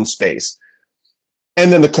little Owen space.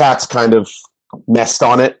 And then the cats kind of messed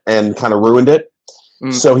on it and kind of ruined it.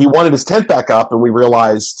 So he wanted his tent back up, and we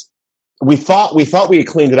realized we thought we had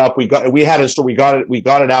cleaned it up. We got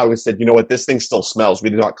it out. And we said, you know what, this thing still smells. We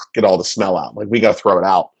did not get all the smell out. Like we got to throw it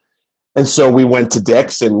out. And so we went to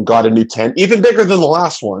Dick's and got a new tent, even bigger than the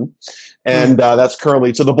last one. And that's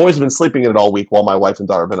currently, so the boys have been sleeping in it all week while my wife and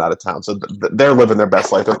daughter have been out of town. So they're living their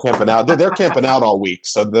best life. They're camping out. They're camping out all week.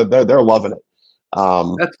 So they're loving it.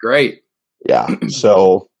 That's great. Yeah.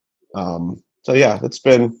 So yeah, it's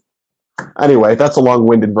been, anyway, that's a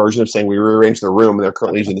long-winded version of saying we rearranged the room and they're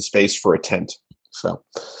currently using the space for a tent. So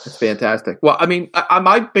that's fantastic. Well, I mean,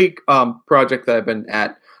 my big project that I've been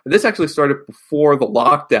at, this actually started before the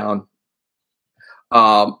lockdown.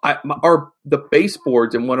 The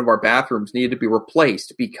baseboards in one of our bathrooms needed to be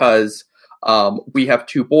replaced because we have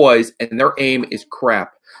two boys and their aim is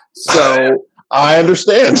crap. So I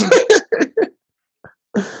understand.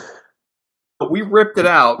 We ripped it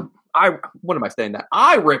out. What am I saying that?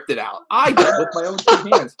 I ripped it out. I did it with my own two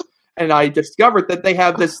hands. And I discovered that they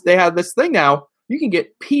have this thing now. You can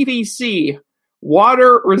get PVC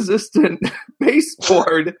water resistant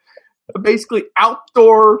baseboard, basically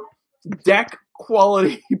outdoor deck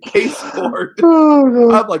quality baseboard. Oh,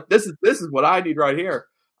 no. I'm like, this is what I need right here.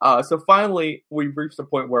 So finally we've reached a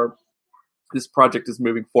point where this project is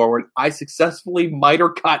moving forward. I successfully miter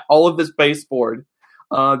cut all of this baseboard.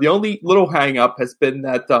 The only little hang up has been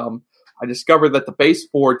that I discovered that the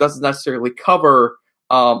baseboard doesn't necessarily cover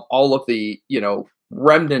all of the,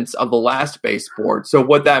 remnants of the last baseboard. So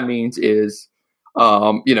what that means is,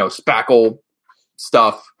 spackle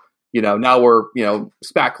stuff, now we're,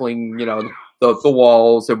 spackling, the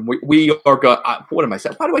walls, and we are going, what am I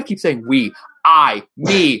saying? Why do I keep saying we?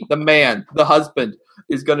 Me, the man, the husband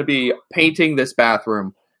is going to be painting this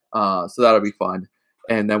bathroom. So that'll be fun.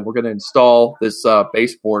 And then we're going to install this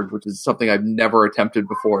baseboard, which is something I've never attempted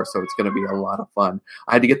before. So it's going to be a lot of fun.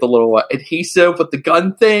 I had to get the little adhesive with the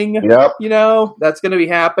gun thing. Yep. That's going to be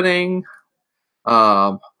happening.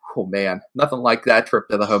 Oh, man. Nothing like that trip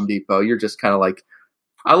to the Home Depot. You're just kind of like,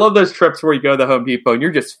 I love those trips where you go to the Home Depot and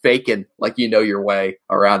you're just faking like you know your way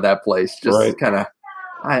around that place. Just right. Kind of,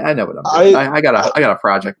 I know what I'm doing. I got a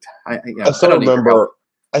project. I still remember.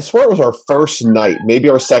 I swear it was our first night, maybe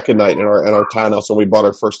our second night in our townhouse when we bought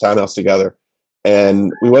our first townhouse together. And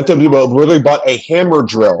we went to literally bought a hammer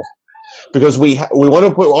drill because we wanted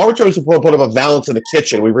to put, our choice to put up a valance in the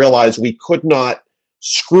kitchen. We realized we could not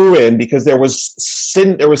screw in because there was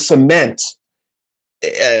cement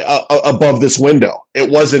above this window.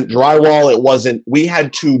 It wasn't drywall. We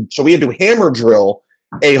had to hammer drill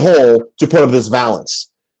a hole to put up this valance.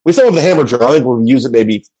 We still have the hammer drill. I think we've used it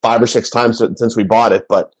maybe 5 or 6 times since we bought it.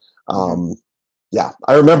 But yeah,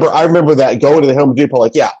 I remember that going to the Home Depot.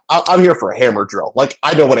 Like, yeah, I'm here for a hammer drill. Like,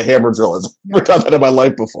 I know what a hammer drill is. I've done that in my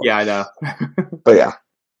life before. Yeah, I know. But yeah,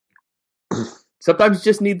 sometimes you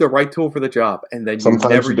just need the right tool for the job, and then you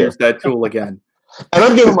never use that tool again. And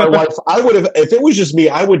I'm giving my wife. I would have, if it was just me,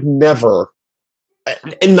 I would never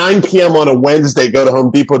at 9 p.m. on a Wednesday go to Home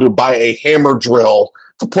Depot to buy a hammer drill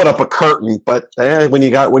to put up a curtain. But when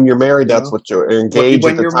you're married, that's what you're engaged.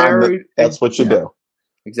 When you're married, that's what you do.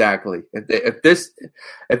 Exactly. If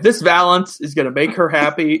this valance is going to make her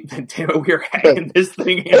happy, then damn it, we're hanging this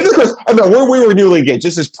thing in. When we were newly engaged,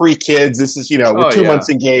 this is pre-kids. This is we're 2 months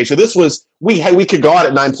engaged. So this was we could go out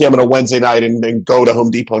at 9 p.m. on a Wednesday night and go to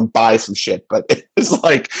Home Depot and buy some shit. But it's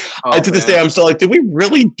like to this day, I'm still like, did we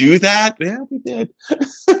really do that? Yeah, we did.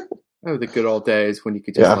 Oh, the good old days when you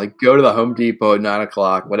could just go to the Home Depot at 9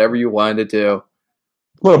 o'clock, whatever you wanted to do.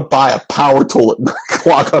 I'm going to buy a power tool at 9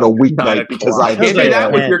 o'clock on a weeknight because I can't do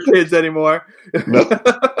that with your kids anymore.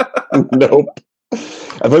 Nope.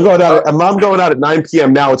 If I'm going out at 9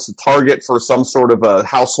 p.m. now, it's the Target for some sort of a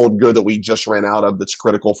household good that we just ran out of that's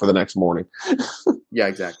critical for the next morning. Yeah,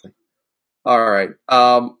 exactly. All right.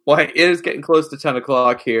 Well, it is getting close to 10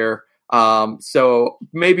 o'clock here. So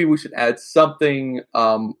maybe we should add something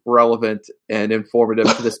relevant and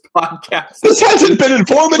informative to this podcast. This hasn't been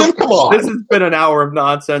informative. Come on. This has been an hour of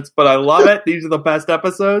nonsense, but I love it. These are the best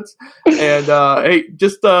episodes. And hey,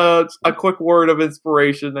 just a quick word of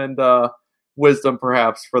inspiration and wisdom,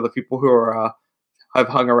 perhaps, for the people who are have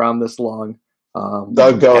hung around this long.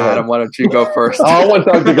 Doug, go ahead. Adam, why don't you go first? I want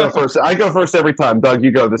Doug to go first. I go first every time. Doug,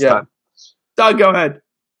 you go this time. Doug, go ahead.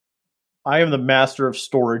 I am the master of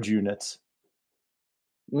storage units.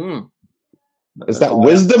 Is that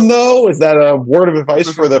wisdom, though? Is that a word of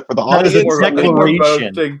advice for the audience?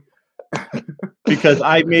 Declaration. Because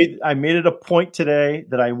I made it a point today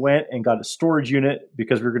that I went and got a storage unit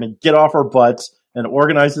because we were going to get off our butts and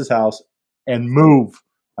organize this house and move.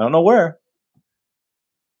 I don't know where.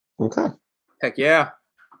 Okay. Heck yeah.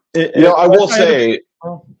 I will say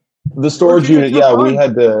the storage unit. Yeah, we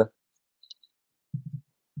had to.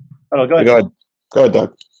 Oh, go ahead. Go ahead,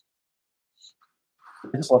 Doug.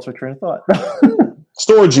 I just lost my train of thought.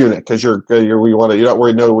 Storage unit, because you're not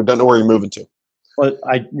worried. No, we don't know where you're moving to. But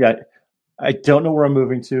I don't know where I'm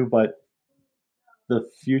moving to, but the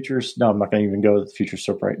future's no. I'm not going to even go with the future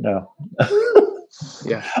soap right now.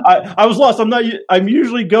 Yeah, I was lost. I'm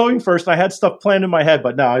usually going first. I had stuff planned in my head,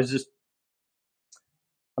 but no,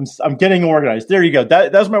 I'm getting organized. There you go.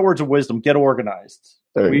 That's my words of wisdom. Get organized.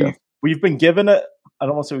 There you go. We've been given I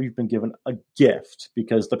don't want to say we've been given a gift,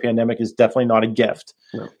 because the pandemic is definitely not a gift.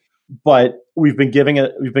 No. But we've been given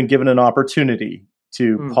an opportunity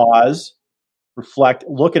to pause, reflect,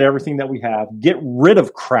 look at everything that we have, get rid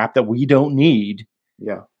of crap that we don't need.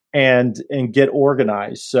 Yeah. And get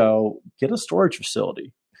organized. So get a storage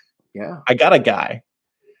facility. Yeah. I got a guy.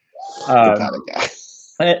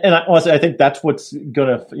 And honestly, I think that's what's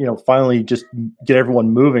going to, finally just get everyone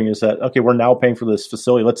moving, is that, okay, we're now paying for this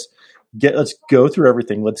facility. Let's go through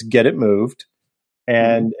everything. Let's get it moved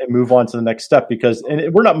and move on to the next step, because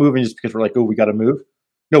we're not moving just because we're like, oh, we got to move.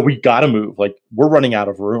 No, we got to move. Like, we're running out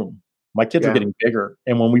of room. My kids are getting bigger.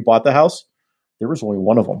 And when we bought the house, there was only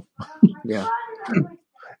one of them. Yeah.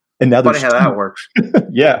 And now funny how that works.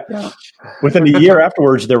 Yeah. Within a year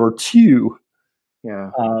afterwards, there were two.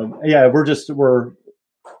 Yeah. We're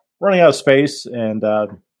running out of space, and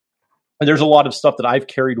there's a lot of stuff that I've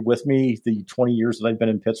carried with me the 20 years that I've been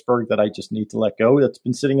in Pittsburgh that I just need to let go. That's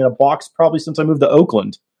been sitting in a box probably since I moved to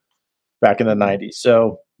Oakland back in the 90s.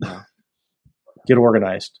 So get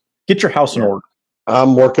organized. Get your house in order.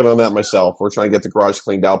 I'm working on that myself. We're trying to get the garage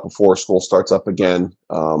cleaned out before school starts up again,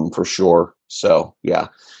 for sure. So, yeah.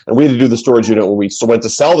 And we had to do the storage unit when we went to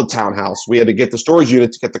sell the townhouse. We had to get the storage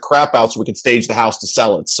unit to get the crap out so we could stage the house to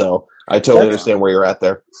sell it. So I totally understand where you're at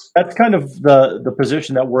there. That's kind of the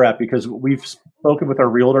position that we're at, because we've spoken with our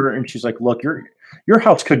realtor, and she's like, look, your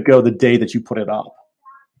house could go the day that you put it up.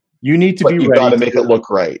 You need to be ready. You got to make it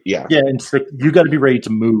look right. Yeah. Yeah. And it's like, you got to be ready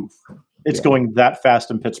to move. It's going that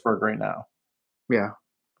fast in Pittsburgh right now. Yeah.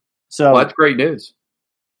 So that's great news.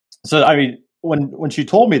 So, I mean, when she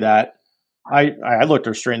told me that, I looked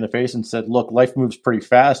her straight in the face and said, look, life moves pretty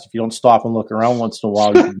fast. If you don't stop and look around once in a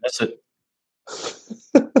while, you can miss it.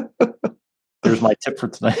 There's my tip for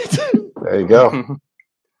tonight. There you go.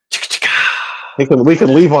 We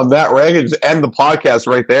can leave on that rag and just end the podcast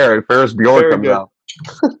right there. And Ferris Bueller comes out.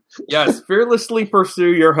 Yes, fearlessly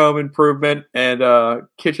pursue your home improvement and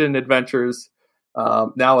kitchen adventures.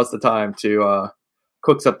 Now is the time to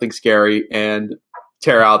cook something scary and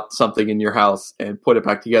tear out something in your house and put it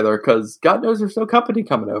back together, because God knows there's no company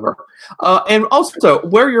coming over. And also,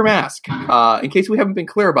 wear your mask, in case we haven't been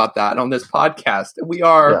clear about that on this podcast. We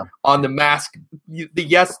are on the mask, the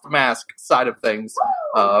yes mask side of things.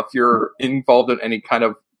 If you're involved in any kind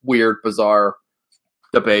of weird, bizarre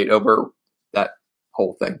debate over that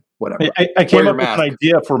whole thing, whatever. I came up with an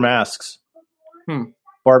idea for masks.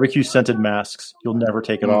 Barbecue scented masks. You'll never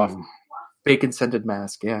take it off. Bacon scented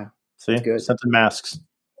mask, yeah. See? Good. Scented masks.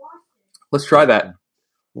 Let's try that.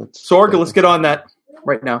 Sorg, let's get on that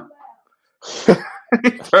right now. I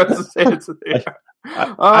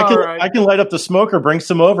can light up the smoker, bring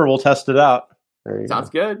some over, we'll test it out. Sounds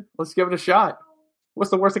good. Let's give it a shot. What's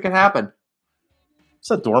the worst that can happen?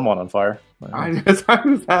 Set Dormont on fire. All right.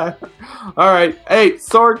 Hey,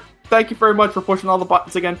 Sorg, thank you very much for pushing all the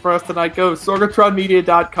buttons again for us tonight. Go to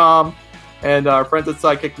sorgatronmedia.com and our friends at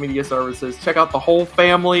Sidekick Media Services. Check out the whole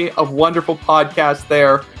family of wonderful podcasts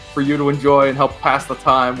there for you to enjoy and help pass the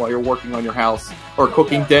time while you're working on your house or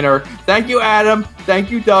cooking dinner. Thank you, Adam. Thank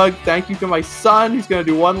you, Doug. Thank you to my son, who's going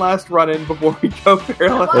to do one last run-in before we go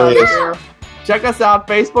fearless out of here. Check us out,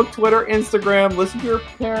 Facebook, Twitter, Instagram. Listen to your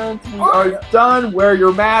parents. We are done. Wear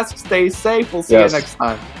your mask. Stay safe. We'll see you next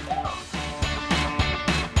time.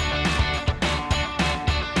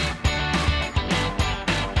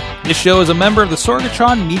 This show is a member of the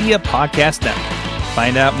Sorgatron Media Podcast Network.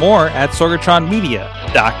 Find out more at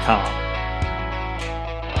sorgatronmedia.com.